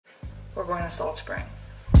we're going to Salt Spring.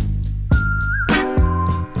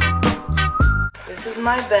 This is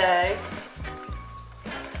my bag.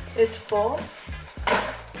 It's full.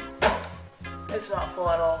 It's not full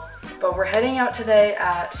at all. But we're heading out today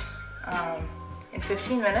at, in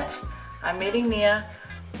 15 minutes. I'm meeting Nia.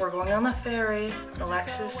 We're going on the ferry.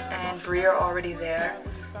 Alexis and Bree are already there.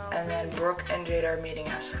 And then Brooke and Jade are meeting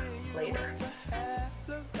us later.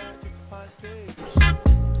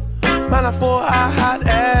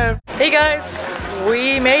 Hey guys,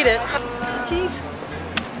 we made it.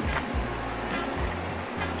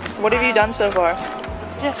 What have you done so far?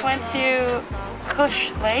 Just went to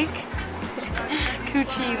Coochie Lake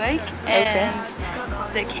and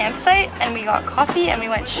the campsite, and we got coffee and we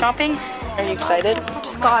went shopping. Are you excited?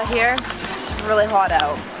 Just got here. It's really hot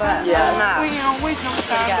out, but yeah.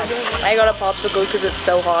 I got a popsicle because it's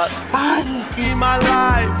so hot. Be my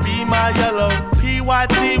light, be my yellow.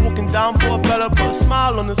 PYT walking down Port Bella, put a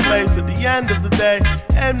smile on his face at the end of the day.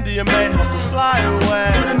 MDMA helped us fly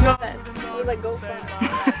away. it was like go for it.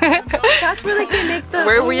 That's where like they make the.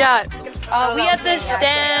 Where are we at? We at this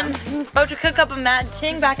stand, about to cook up a mad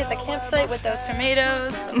ting back at the campsite with those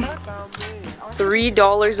tomatoes.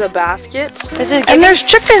 $3 a basket. This is and there's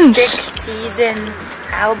chickens. Sixth season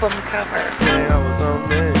album cover.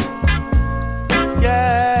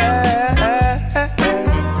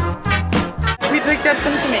 We picked up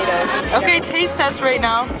some tomatoes. Okay, taste test right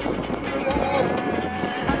now.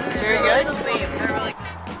 Very good. Oh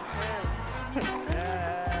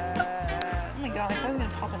my god, I thought I was gonna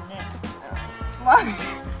pop a nip.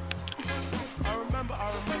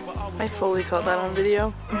 I fully caught that on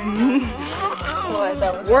video.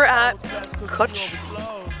 We're at Cooch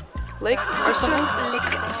Lake or something?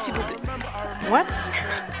 What?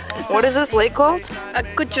 What is this lake called? A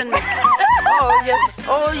Coochie Lake. Oh yes.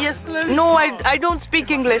 Oh yes. No, I don't speak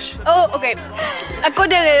English. Oh, okay. A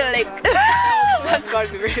Coochie Lake. That's gotta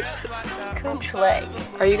be racist. Cooch Lake.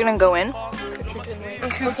 Are you gonna go in?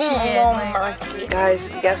 Coochie. Guys,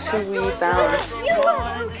 guess who we found?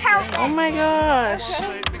 Oh my gosh.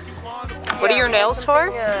 What are your nails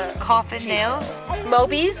for? Coffin nails.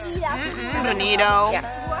 Mobies. Bonito. Yeah.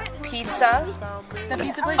 Pizza. The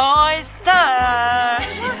pizza place. Oyster.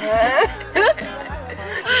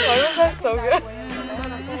 Why was that so good?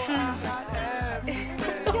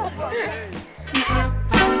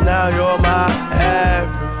 Now you're my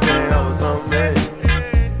everything. I was on me.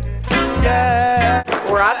 Yeah.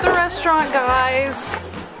 We're at the restaurant, guys.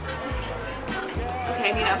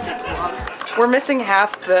 Okay, meet up. We're missing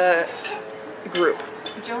half the group.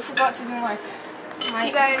 Joe forgot to do my. Hi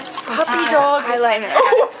guys. Puppy dog. Highlight it.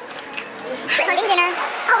 Including dinner.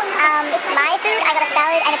 My food, I got a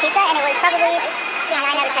salad and a pizza, and it was probably 9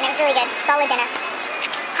 out of 10. It was really good. Solid dinner.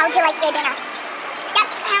 How would you like your dinner? Yep,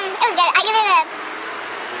 it was good. I give it a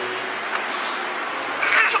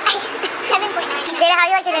 7.9. Jada, how'd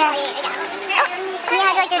you like your dinner? Mia,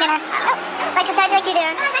 how'd you like your dinner? Alexis, how'd you like your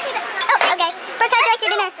dinner? Oh, okay. Brooke, how'd you like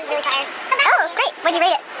your dinner? I was really tired. Oh, great. What'd you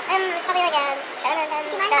rate it? It's probably like a 7 out of 10.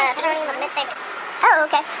 The pepperoni was a bit thick. Oh,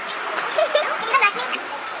 okay. Can you come back to me?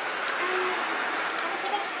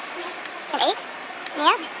 An 8?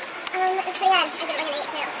 Yeah? It's pretty good. I give it like an 8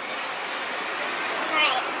 too.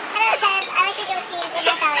 Alright. 10 out of 10. I like to go cheese with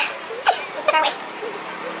my salad. This is our way.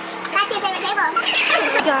 Back to your favorite table.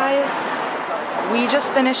 Hey guys, we just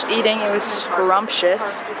finished eating. It was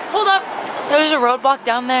scrumptious. Hold up. There's a roadblock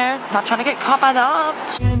down there. Not trying to get caught by the up.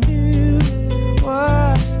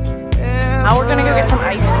 Now we're gonna go get some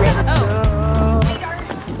ice cream. Oh.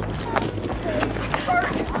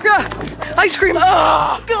 Ice cream! Oh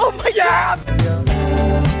my god!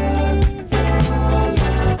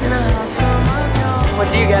 What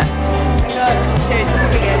did you get? I got cherry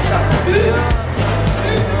spaghetti chocolate.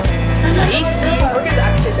 Tasty. Brooke is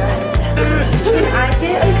actually dying. Can I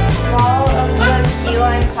get a small of the key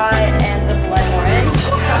lime pie and the blood orange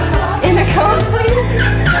in a cone, please?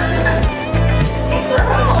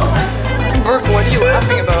 Brooke, what are you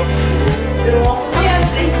laughing about? Yeah,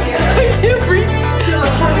 thank you. You breathe.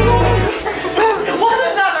 It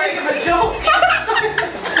wasn't that big of a joke.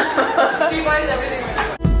 She finds everything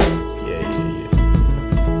right. Yeah.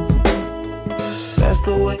 That's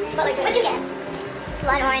the way. But like, what'd you get?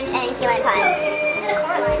 Blood orange and key lime pie. This is a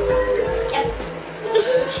core line. Okay.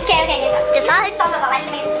 Decide.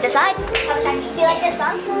 Decide. Do you like this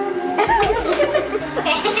song?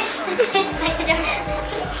 Okay. It's like the joke.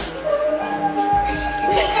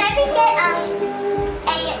 Can I please get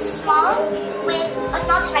a small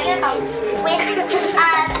just regular cone with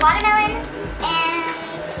watermelon and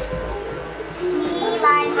key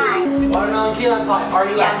lime pie? Watermelon key lime pie. Are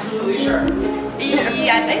you absolutely sure?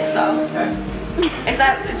 Yeah, I think so. Okay.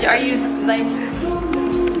 Are you like?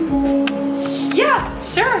 Yeah,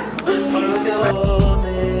 sure.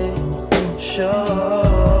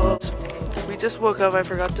 We just woke up. I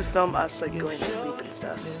forgot to film us like going to sleep and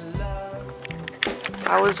stuff.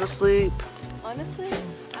 I was asleep. Honestly,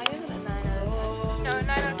 I give it a 9 out of 10. No, a 9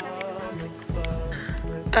 out of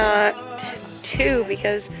 10 because 2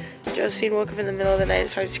 because Josephine woke up in the middle of the night and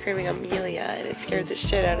started screaming Amelia, and it scared the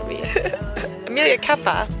shit out of me. Amelia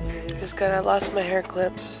Kappa. Just got I lost my hair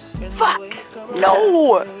clip. Fuck!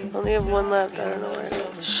 No! Only have one left. I don't know where it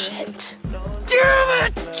goes. Shit. Damn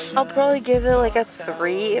it! I'll probably give it like a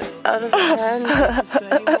 3 out of 10.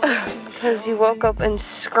 Because you woke up and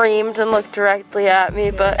screamed and looked directly at me,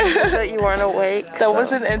 but you weren't awake. That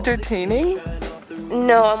wasn't entertaining?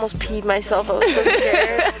 No, I almost peed myself. I was so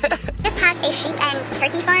scared. Just passed a sheep and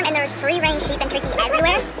turkey farm, and there was free-range sheep and turkey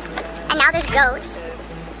everywhere. And now there's goats.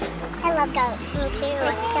 I love goats. Me too. So cute. Oh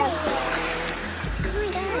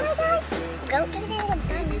my gosh. Goat.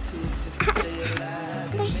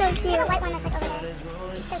 They're so cute. There's a white one that's like over there.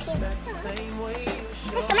 It's so cute.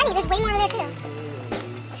 There's so many. There's way more over there too.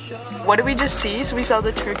 What did we just see? So we saw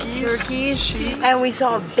the turkeys. And we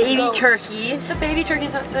saw baby turkeys. The baby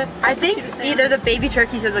turkeys are the. I think either the baby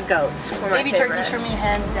turkeys or the goats. Baby turkeys for me,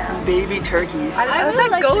 hands down. Baby turkeys. I really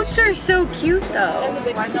like goats are so cute though.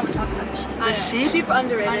 Why is no one talking about the sheep? The sheep? Sheep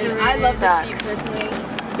underrated. I love the sheep Facts. personally.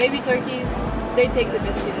 Baby turkeys, they take the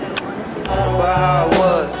biscuit, honestly.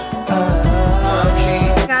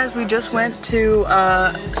 Hey guys, we just went to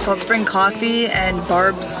Salt Spring Coffee and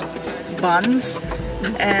Barb's Buns,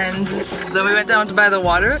 and then we went down to buy the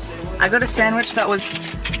water. I got a sandwich that was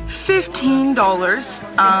 $15.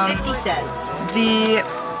 50 cents.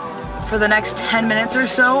 For the next 10 minutes or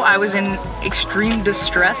so, I was in extreme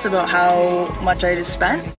distress about how much I just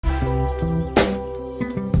spent.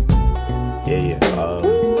 Yeah.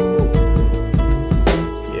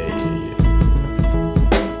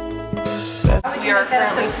 We are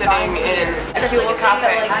currently sitting in a cute little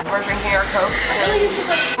cafe. We're drinking our Cokes.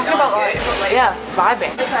 Talking about life. Yeah,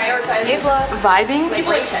 vibing. Vibing?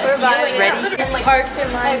 Ready? Parked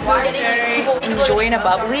in line. Enjoying a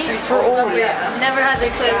bubbly for all. Never had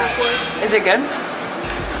this flavor before. Is it good?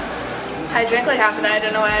 I drank like half of that. I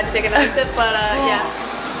don't know why I had to take another sip, but yeah.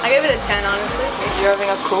 I gave it a 10, honestly. You're having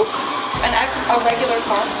a Coke? A regular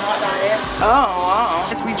car, not diet. Oh, wow.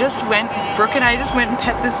 Yes, we just went, Brooke and I just went and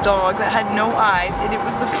pet this dog that had no eyes, and it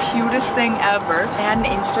was the cutest thing ever. They had an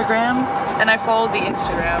Instagram, and I followed the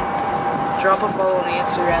Instagram. Drop a follow on the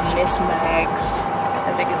Instagram, Miss Mags,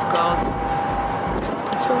 I think it's called.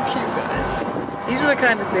 It's so cute, guys. These are the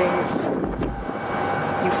kind of things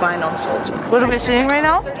you find on Salt Spring. What are we seeing right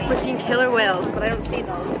now? We're seeing killer whales, but I don't see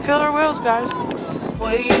them. Killer whales, guys.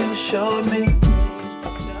 Way you showed me.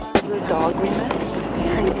 The dog we met.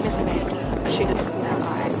 Her name is Amanda. She doesn't have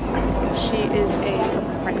eyes. She is a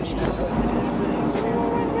Frenchie.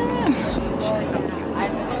 She's so cute.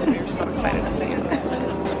 We were so excited to see her.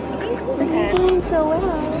 Doing so well.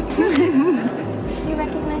 You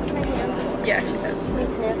recognize my name? Yeah, she does.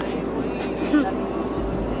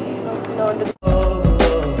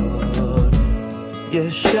 You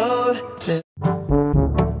showed me.